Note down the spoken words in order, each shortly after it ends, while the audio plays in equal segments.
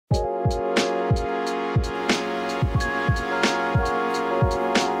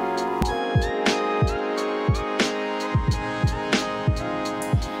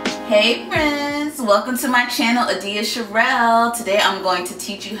Hey friends, welcome to my channel, Adia Sherelle. Today I'm going to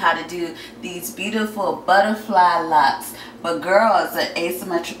teach you how to do these beautiful butterfly locks. But girl, it's an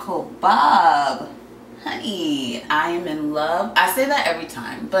asymmetrical bob. Honey, I am in love. I say that every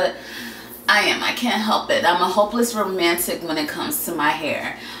time, but I can't help it. I'm a hopeless romantic when it comes to my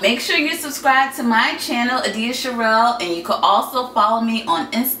hair. Make sure you subscribe to my channel, Adia Sherelle, and you can also follow me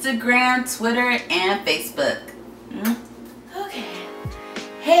on Instagram, Twitter, and Facebook. Okay.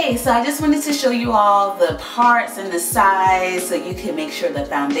 Hey, so I just wanted to show you all the parts and the size so you can make sure the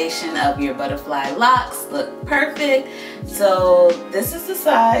foundation of your butterfly locks look perfect. So this is the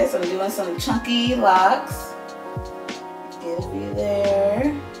size. I'm doing some chunky locks. Get a view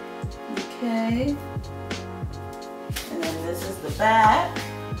there. Okay. And then this is the back.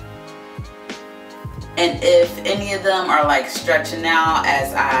 And if any of them are like stretching out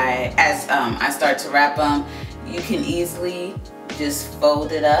as I start to wrap them, you can easily just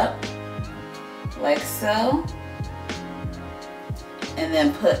fold it up like so, and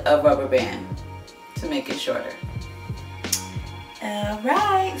then put a rubber band to make it shorter.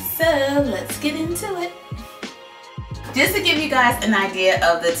 Alright, so let's get into it. Just to give you guys an idea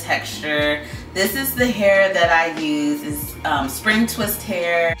of the texture, this is the hair that I use. Is spring twist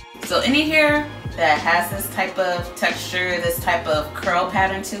hair. So any hair that has this type of texture, this type of curl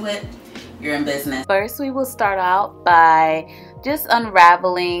pattern to it, you're in business. First, we will start out by just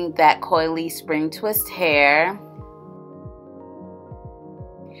unraveling that coily spring twist hair.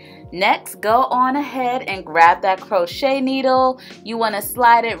 Next, go on ahead and grab that crochet needle. You want to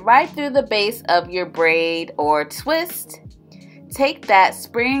slide it right through the base of your braid or twist. Take that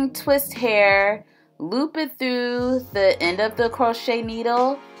spring twist hair, loop it through the end of the crochet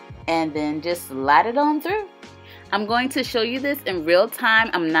needle, and then just slide it on through. I'm going to show you this in real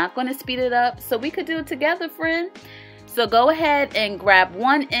time. I'm not going to speed it up, so we could do it together, friend. So go ahead and grab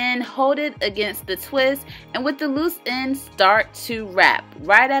one end, hold it against the twist, and with the loose end, start to wrap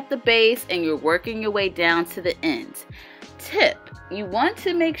right at the base, and you're working your way down to the end. Tip: you want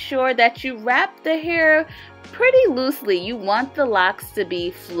to make sure that you wrap the hair pretty loosely. You want the locks to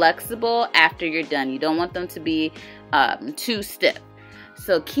be flexible after you're done. You don't want them to be too stiff.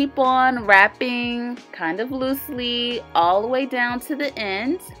 So keep on wrapping kind of loosely all the way down to the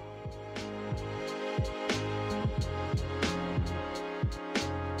end.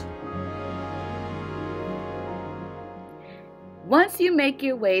 Once you make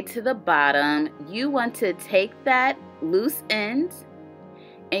your way to the bottom, you want to take that loose end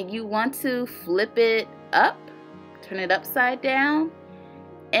and you want to flip it up, turn it upside down,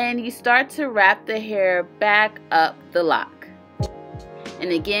 and you start to wrap the hair back up the lock.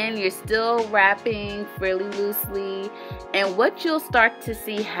 And again, you're still wrapping fairly loosely. And what you'll start to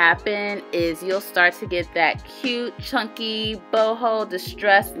see happen is you'll start to get that cute, chunky, boho,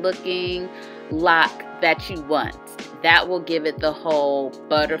 distressed looking lock that you want. That will give it the whole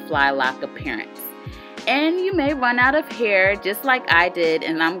butterfly lock appearance. And you may run out of hair just like I did.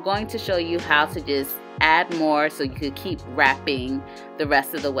 And I'm going to show you how to just add more so you could keep wrapping the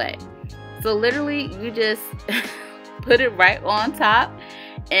rest of the way. So literally, you just put it right on top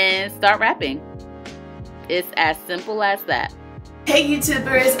and start wrapping. It's as simple as that. Hey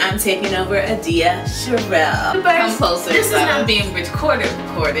YouTubers, I'm taking over Adia Sherelle. Come closer. This is not being recorded.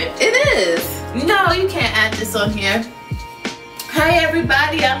 It is. No, you can't add this on here. Hi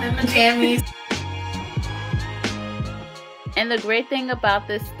everybody, I'm in my jammies. And the great thing about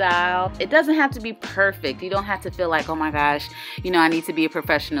this style, it doesn't have to be perfect. You don't have to feel like, oh my gosh, you know, I need to be a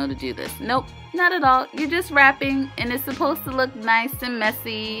professional to do this. Nope, not at all. You're just wrapping and it's supposed to look nice and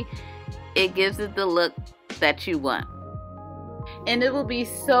messy. It gives it the look that you want. And it will be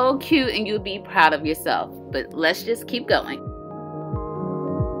so cute and you'll be proud of yourself. But let's just keep going.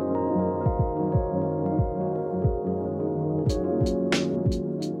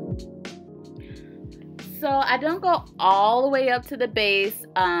 So I don't go all the way up to the base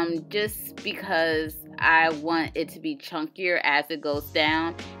just because I want it to be chunkier as it goes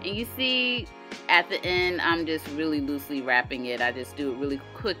down. And you see at the end, I'm just really loosely wrapping it. I just do it really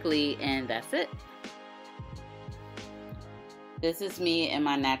quickly and that's it. This is me in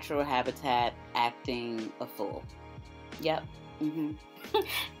my natural habitat acting a fool. Yep.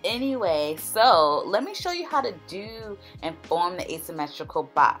 Anyway, so let me show you how to do and form the asymmetrical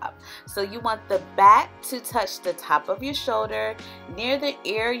bob. So you want the back to touch the top of your shoulder. Near the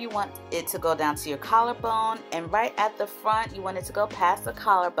ear, you want it to go down to your collarbone, and right at the front, you want it to go past the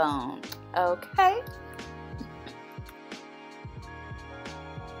collarbone. Okay.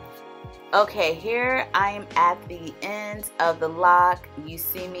 Okay, here I am at the end of the lock. You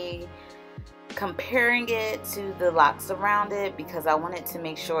see me comparing it to the locks around it because I wanted to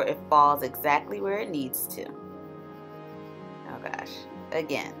make sure it falls exactly where it needs to. Oh gosh,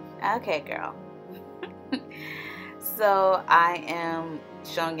 again. Okay, girl. So I am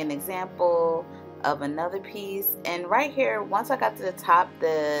showing an example of another piece, and right here, once I got to the top,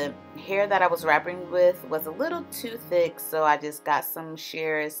 the hair that I was wrapping with was a little too thick, so I just got some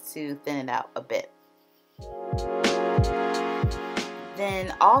shears to thin it out a bit.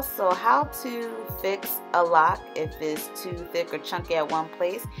 Then also how to fix a lock if it's too thick or chunky at one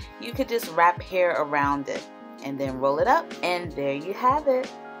place. You could just wrap hair around it and then roll it up, and there you have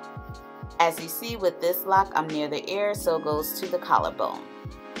it. As you see with this lock, I'm near the ear, so it goes to the collarbone.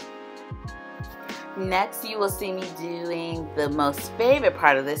 Next, you will see me doing the most favorite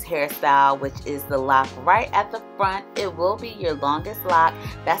part of this hairstyle, which is the lock right at the front. It will be your longest lock.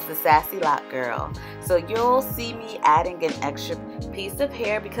 That's the sassy lock, girl. So you'll see me adding an extra piece of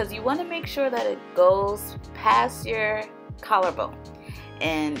hair because you want to make sure that it goes past your collarbone.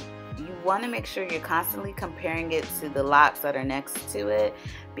 And you want to make sure you're constantly comparing it to the locks that are next to it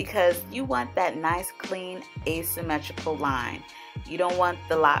because you want that nice, clean, asymmetrical line. You don't want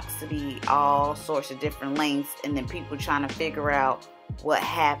the locks to be all sorts of different lengths and then people trying to figure out what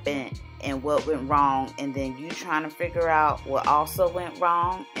happened and what went wrong, and then you trying to figure out what also went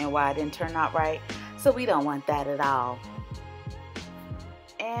wrong and why it didn't turn out right. So we don't want that at all.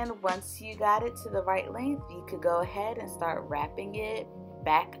 And once you got it to the right length, you could go ahead and start wrapping it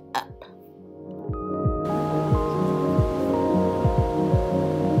back up.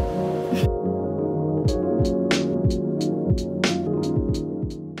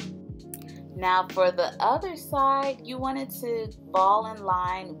 Now for the other side, you want it to fall in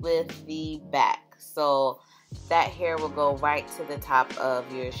line with the back. So that hair will go right to the top of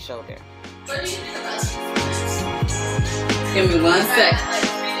your shoulder. What do you think about Give me 1 second.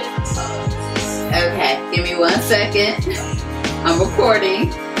 Okay, give me 1 second. I'm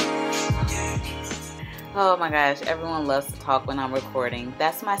recording. Oh my gosh, everyone loves to talk when I'm recording.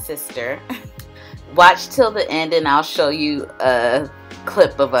 That's my sister. Watch till the end and I'll show you a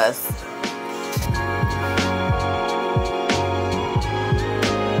clip of us.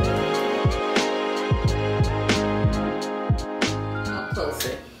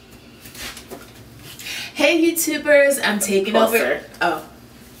 Closer. Hey YouTubers, I'm taking over. Oh.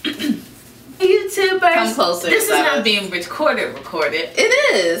 YouTubers. Come closer. This is not being recorded. It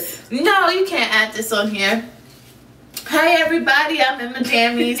is. No, you can't add this on here. Hi everybody, I'm in my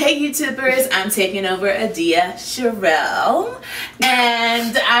jammies. Hey YouTubers, I'm taking over Adia Sherelle,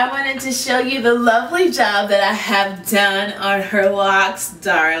 and I wanted to show you the lovely job that I have done on her locks,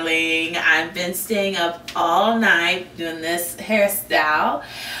 darling. I've been staying up all night doing this hairstyle.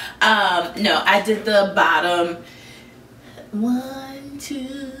 No, I did the bottom 1,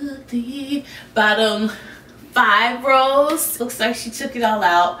 2, 3, bottom 5 rows. Looks like she took it all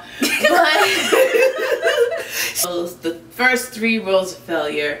out. But the first 3 rows of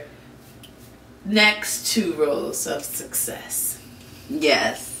failure, next 2 rows of success.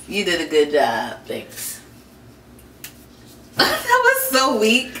 Yes, you did a good job. Thanks. That was so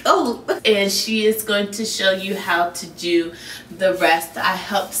weak. Oh. And she is going to show you how to do the rest. I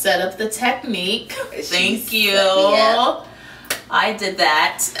helped set up the technique. Thank you. Yeah. I did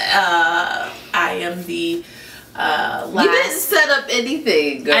that. I am the last. You didn't set up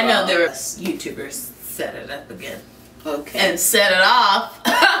anything, girl. I know there were YouTubers set it up again. Okay. And set it off.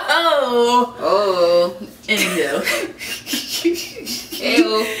 Oh. Anywho.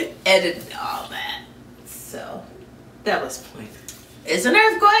 Ew. Edited all that. So that was point. It's an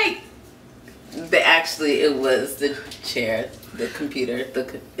earthquake. Actually, it was the chair, the computer.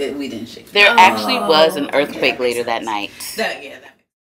 We didn't shake. There actually was an earthquake later that night. Yeah.